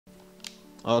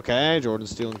Okay, Jordan's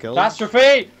stealing kills.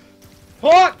 Catastrophe!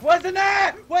 Fuck! Where's the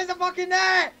net? Where's the fucking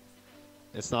net?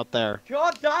 It's not there.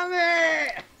 God damn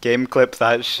it! Game clip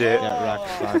that shit. Yeah,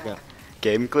 rack it.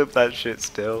 Game clip that shit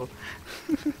still.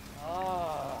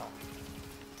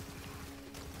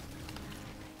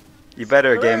 You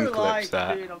better game clip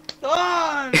that. Dude, I'm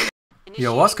done!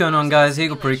 Yo, what's going on guys,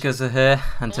 Eagle Precursor here,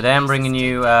 and today I'm bringing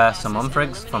you some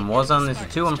unfrigs from Warzone. These are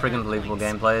two unfriggenbelievable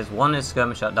gameplays. One is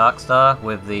Skirmish at Darkstar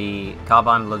with the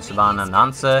Carbine, Blood Saban and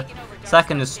Answer.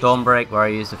 Second is Stormbreak, where I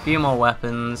used a few more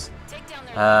weapons.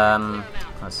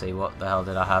 Let's see, what the hell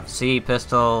did I have? CE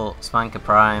Pistol, Spanker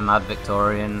Prime, Ad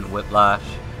Victorian, Whiplash,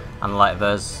 and Light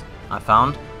Verse I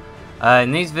found.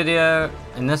 In this video,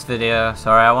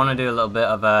 I want to do a little bit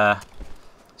of a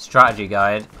strategy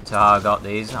guide to how I got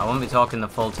these. I won't be talking the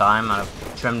full time.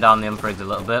 I've trimmed down the unfrigs a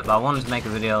little bit, but I wanted to make a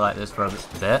video like this for a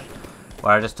bit,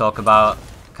 where I just talk about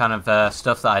kind of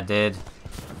stuff that I did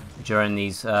during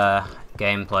these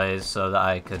gameplays so that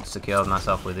I could secure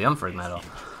myself with the unfrig medal.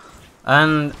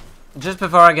 And just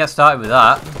before I get started with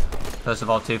that, first of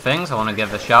all, two things. I want to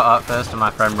give a shout out first to my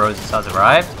friend Roses Has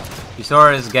Arrived. You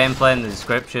saw his gameplay in the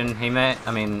description.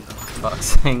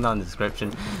 Boxing on the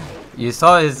description. You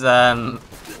saw his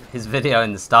video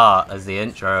in the start as the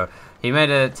intro. He made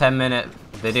a 10-minute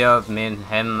video of me and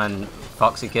him and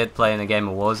Foxy Kid playing a game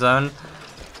of Warzone,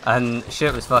 and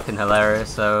shit was fucking hilarious.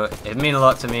 So it'd mean a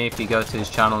lot to me if you go to his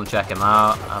channel and check him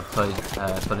out. I'll put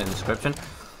it in the description.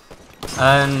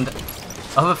 And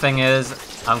other thing is,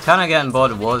 I'm kind of getting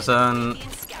bored of Warzone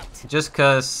just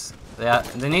because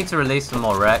they need to release some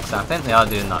more wrecks, and I think they are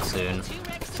doing that soon.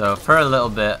 So for a little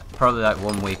bit, probably like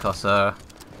 1 week or so,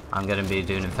 I'm going to be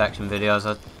doing infection videos.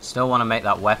 I still want to make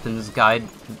that weapons guide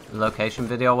location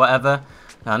video or whatever.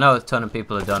 Now, I know a ton of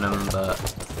people have done them, but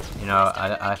you know,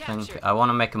 I think I want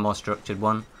to make a more structured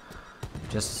one.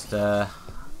 Just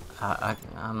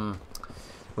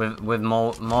with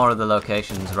more of the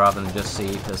locations rather than just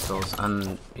CE pistols.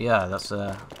 And yeah, that's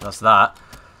that.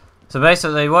 So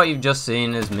basically, what you've just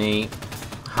seen is me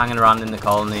hanging around in the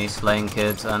colony, slaying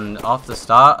kids, and off the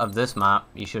start of this map,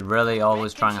 you should really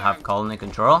always try and have colony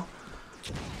control.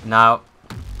 Now,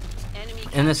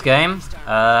 in this game,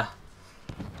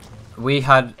 we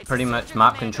had pretty much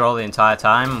map control the entire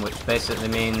time, which basically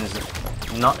means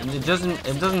it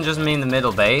doesn't just mean the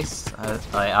middle base.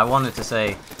 I wanted to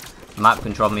say map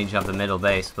control means you have the middle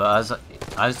base, but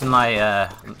as my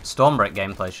Stormbreak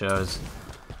gameplay shows,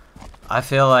 I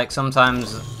feel like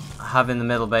sometimes having the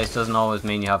middle base doesn't always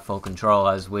mean you have full control,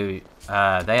 as they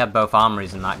had both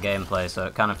armories in that gameplay, so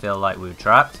it kind of felt like we were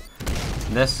trapped.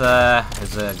 This is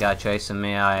a guy chasing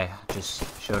me. I just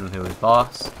showed him who was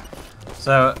boss.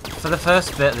 So for the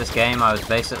first bit of this game, I was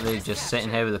basically just sitting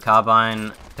here with the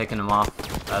carbine, picking them off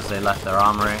as they left their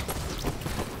armory.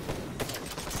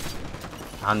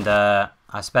 And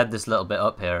I sped this little bit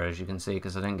up here, as you can see,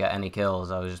 because I didn't get any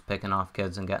kills. I was just picking off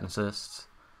kids and getting assists.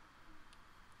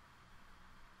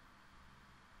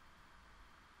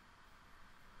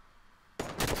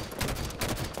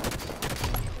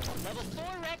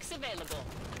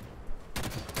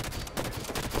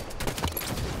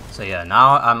 So yeah,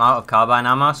 now I'm out of carbine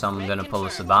ammo, so I'm going to pull the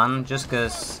Saban, just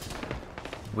because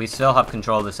we still have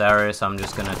control of this area, so I'm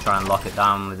just going to try and lock it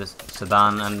down with this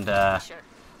Saban. And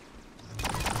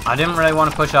I didn't really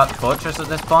want to push out the fortress at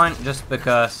this point, just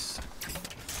because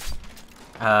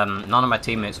none of my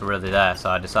teammates were really there,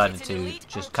 so I decided to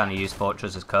just kind of use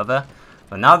fortress as cover.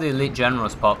 But now the elite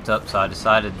generals popped up, so I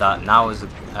decided that now was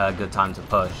a good time to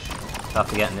push. So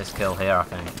after getting this kill here, I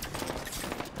think.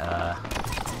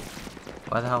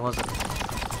 Where the hell was it?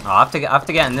 Oh,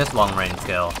 after getting this long range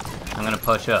kill, I'm going to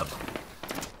push up,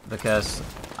 because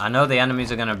I know the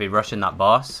enemies are going to be rushing that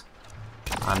boss,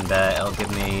 and it'll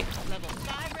give me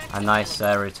a nice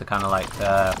area to kind of like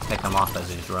pick them off as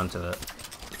they just run to it.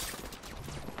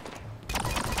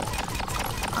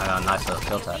 I got a nice little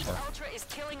kill tap there.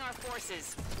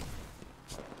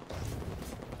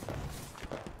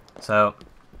 So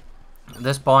at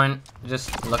this point,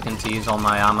 just looking to use all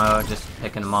my ammo, just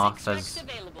picking them off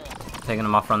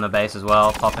from the base as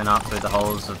well, popping out through the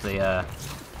holes of the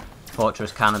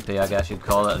fortress canopy, I guess you'd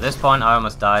call it. At this point, I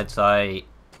almost died, so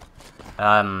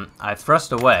I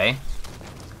thrust away,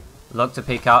 looked to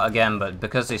peek out again, but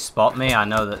because they spot me, I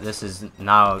know that this is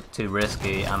now too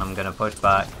risky, and I'm gonna push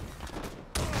back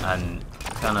and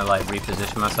kind of like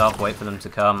reposition myself, wait for them to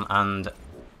come, and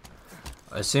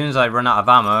as soon as I run out of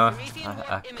ammo,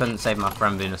 I couldn't save my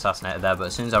friend being assassinated there, but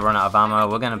as soon as I run out of ammo,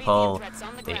 we're going to pull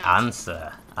the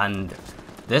Answer. And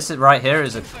this right here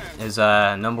is a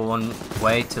 #1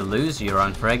 way to lose your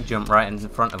unfrig. Jump right in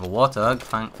front of a warthog.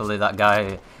 Thankfully that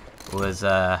guy was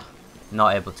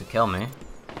not able to kill me.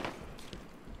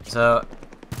 So,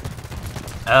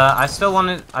 I still,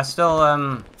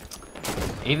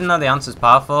 even though the answer's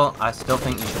powerful, I still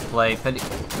think you should play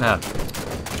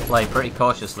pretty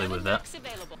cautiously with it.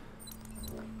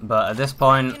 But at this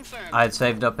point, I had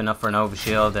saved up enough for an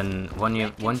overshield, and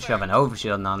once you have an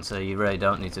overshield answer, you really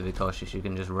don't need to be cautious. You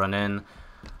can just run in.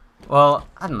 Well,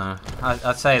 I don't know.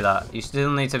 I'd say that you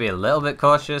still need to be a little bit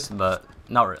cautious, but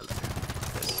not really.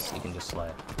 You can just slay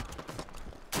it.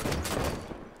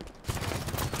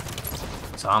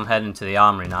 So I'm heading to the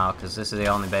armory now because this is the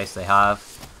only base they have,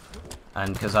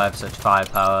 and because I have such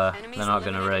firepower, they're not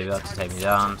going to really be able to take me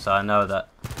down. So I know that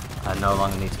I no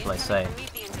longer need to play safe.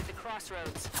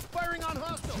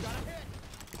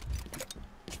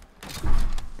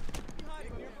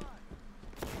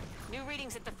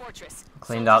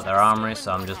 Cleaned out their armory,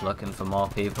 so I'm just looking for more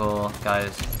people.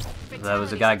 Guys, there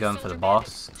was a guy going for the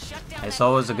boss. It's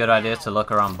always a good idea to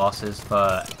look around bosses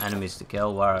for enemies to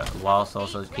kill, whilst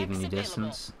also keeping your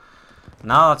distance.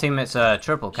 Now our teammates are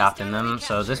triple capping them,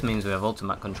 so this means we have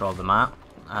ultimate control of the map.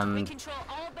 And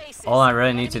all I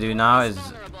really need to do now is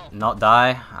not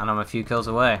die, and I'm a few kills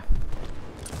away.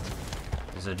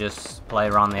 So just play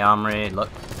around the armory,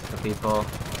 look for people.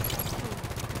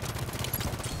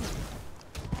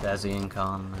 There's the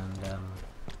incon, and at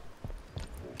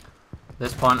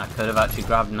this point I could have actually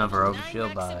grabbed another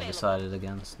overshield, but I decided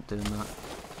against doing that.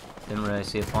 Didn't really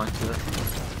see a point to it.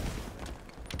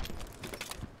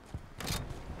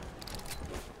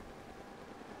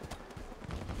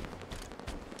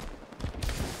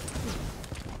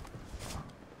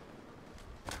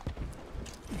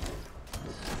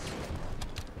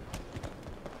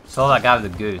 Saw that guy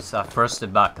with the goose. I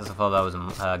thrusted back because I thought that was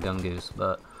a gun goose,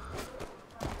 but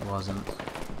it wasn't.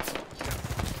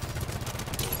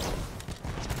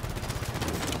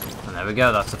 And there we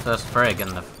go, that's the first frig,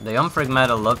 and the unfrig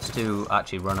meta loves to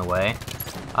actually run away,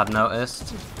 I've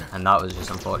noticed, and that was just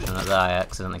unfortunate that I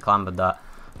accidentally clambered that.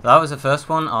 That was the first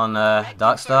one on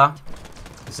Darkstar.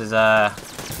 This is a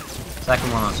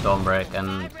second one on Stormbreak,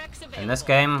 and in this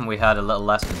game we had a little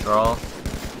less control.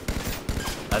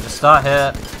 At the start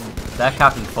here, they're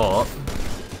capping fort,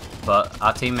 but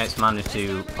our teammates managed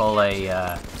to pull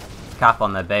a cap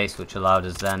on their base, which allowed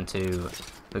us then to,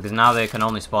 because now they can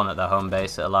only spawn at their home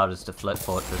base, it allowed us to flip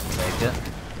fortress and take it.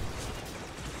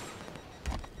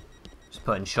 Just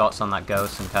putting shots on that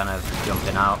ghost and kind of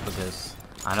jumping out, because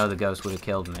I know the ghost would have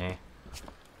killed me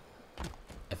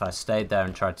if I stayed there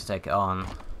and tried to take it on.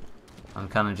 I'm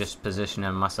kind of just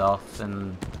positioning myself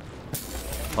in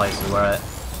places where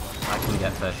I can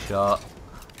get first shot.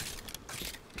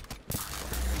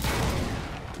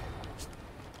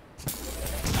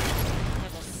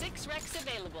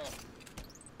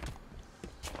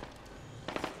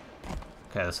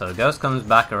 Okay, so the ghost comes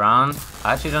back around.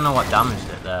 I actually don't know what damaged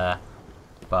it there,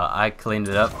 but I cleaned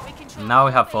it up. And now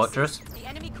we have fortress.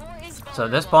 So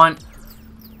at this point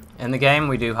in the game,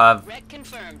 we do have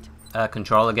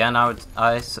control again, I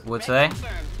would say.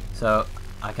 So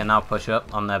I can now push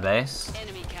up on their base.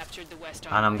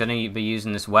 And I'm going to be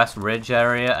using this west ridge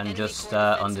area and just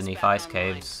underneath ice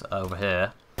caves over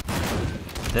here.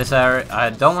 This area, I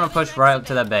don't want to push right up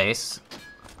to their base,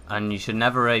 and you should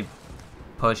never really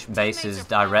push bases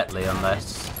directly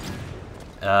unless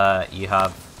you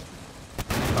have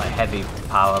like heavy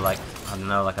power, like I don't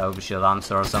know, like overshield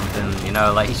answer or something. You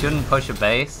know, like you shouldn't push a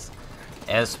base,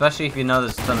 especially if you know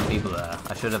there's a ton of people there.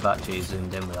 I should have actually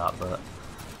zoomed in with that, but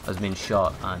I was being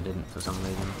shot and I didn't for some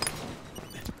reason.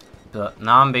 But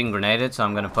now I'm being grenaded, so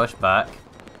I'm going to push back.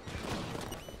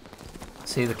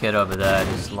 See the kid over there,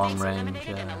 just long range.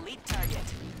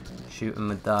 Shoot him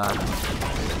with that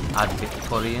Ad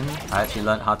Victorian. I actually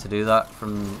learned how to do that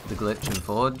from the glitch in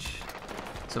Forge,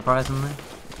 surprisingly.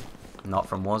 Not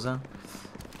from Warzone.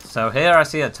 So here I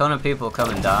see a ton of people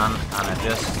coming down, and I'm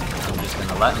just going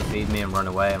to let them feed me and run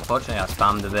away. Unfortunately I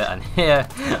spammed a bit, and here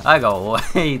I got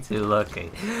way too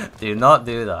lucky. Do not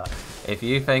do that. If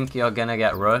you think you're going to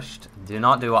get rushed, do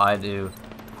not do what I do.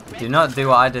 Do not do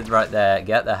what I did right there.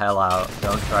 Get the hell out.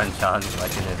 Don't try and challenge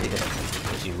like an idiot,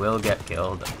 because you will get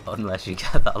killed unless you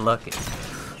get that lucky.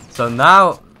 So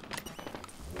now,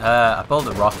 I pulled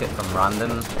a rocket from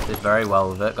random. Did very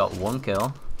well with it. Got 1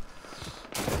 kill.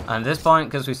 And at this point,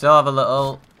 because we still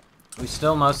have we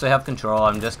still mostly have control,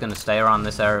 I'm just going to stay around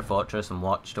this area of fortress and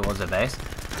watch towards their base.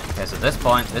 Okay, so at this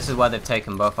point, this is where they've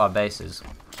taken both our bases.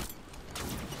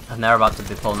 And they're about to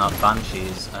be pulling out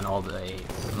banshees and all the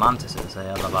mantises. They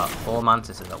have about 4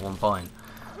 mantises at one point.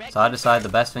 So I decided the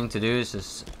best thing to do is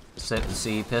just sit with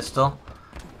the CE pistol.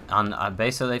 And I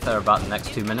basically, for about the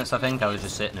next 2 minutes, I think, I was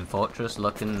just sitting in fortress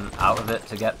looking out of it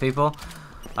to get people.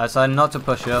 I decided not to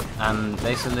push up, and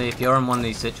basically if you're in one of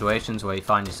these situations where you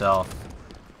find yourself,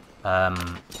 I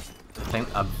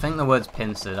think the word's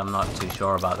pincered, I'm not too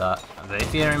sure about that. But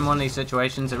if you're in one of these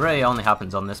situations, it really only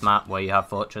happens on this map where you have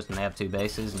Fortress and they have 2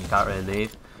 bases and you can't really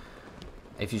leave.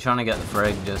 If you're trying to get the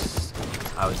frig, just,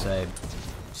 I would say,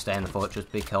 stay in the Fortress,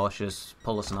 be cautious,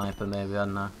 pull a sniper maybe, I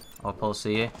don't know, or pull a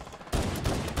CE.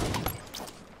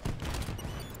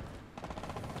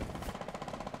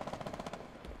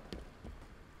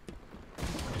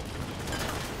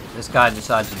 This guy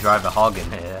decided to drive a hog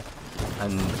in here,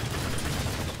 and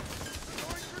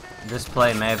this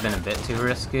play may have been a bit too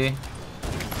risky,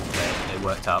 but it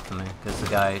worked out for me, because the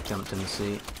guy jumped in the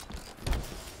seat.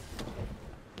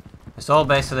 It's all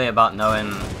basically about knowing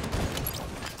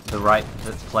the right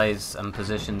plays and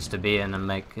positions to be in and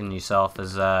making yourself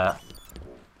as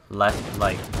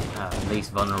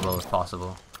least vulnerable as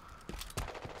possible.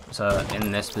 So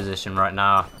in this position right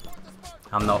now,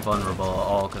 I'm not vulnerable at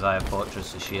all because I have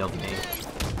Fortress to shield me.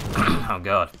 Oh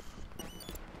god.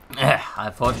 I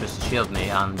have Fortress to shield me,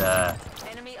 and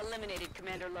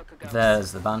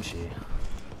there's the Banshee.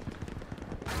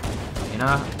 You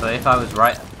know, but if I was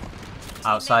right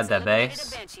outside their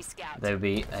base, they would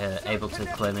be able to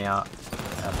clear me out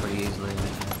pretty easily, and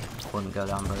it wouldn't go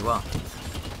down very well.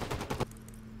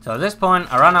 So at this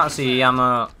point, I ran out of CE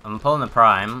ammo, I'm pulling the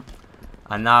Prime,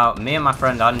 and now me and my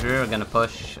friend Andrew are going to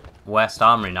push West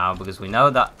Armory now, because we know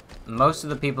that most of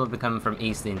the people have been coming from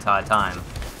East the entire time.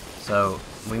 So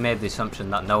we made the assumption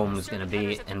that no one was going to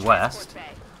be in West.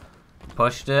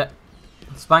 Pushed it.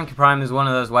 Spanky Prime is one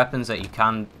of those weapons that you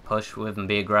can push with and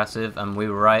be aggressive, and we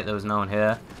were right, there was no one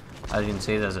here. As you can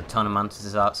see, there's a ton of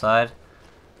mantises outside.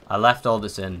 I left all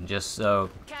this in just so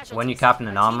when you're capping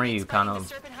an armory, you kind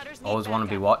of always want to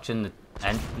be watching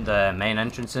the main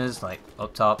entrances, like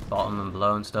up top, bottom and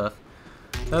below and stuff.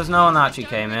 There was no one that actually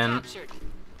came in.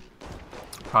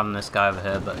 Problem this guy over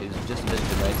here, but he was just a bit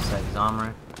too late to save his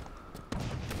armory.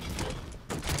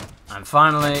 And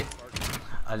finally,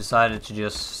 I decided to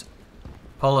just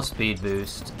pull a speed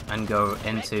boost and go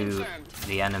into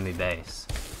the enemy base,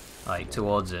 like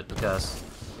towards it, because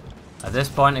at this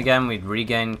point again we'd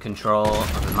regained control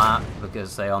of the map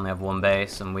because they only have 1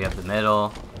 base and we have the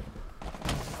middle.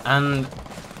 And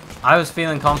I was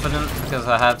feeling confident because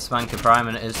I have Spanker Prime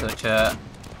and it is such a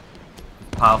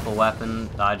powerful weapon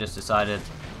that I just decided,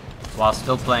 while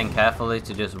still playing carefully,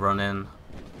 to just run in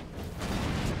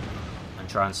and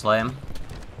try and slay him.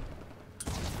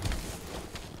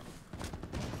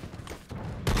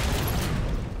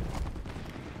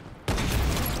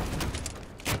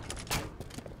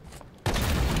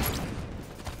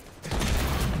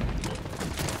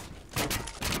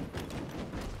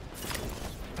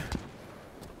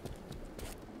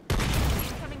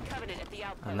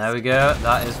 And there we go,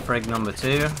 that is frig number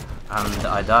 2, and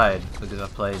I died because I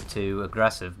played too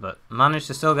aggressive, but managed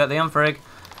to still get the unfrig.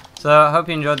 So I hope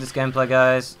you enjoyed this gameplay,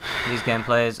 guys, these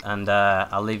gameplays, and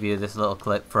I'll leave you this little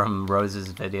clip from Rose's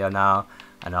video now,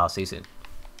 and I'll see you soon.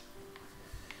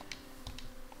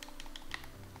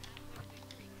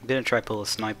 I'm gonna try pull a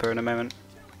sniper in a moment.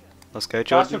 Let's go,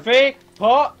 Jordan. Catastrophe!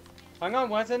 Pot! Hang on,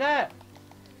 where's the net?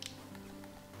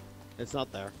 It's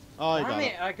not there. Oh, I got Damn it.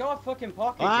 it, I got a fucking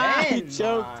pocket He again,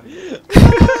 choked. man.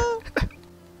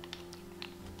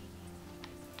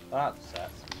 That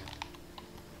upsets me.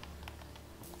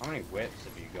 How many whips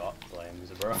have you got,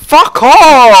 Flames, bro? Fuck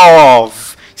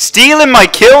off! Stealing my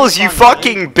kills, you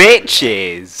fucking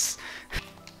bitches!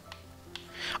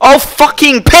 Oh,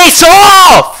 fucking piss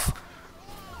off!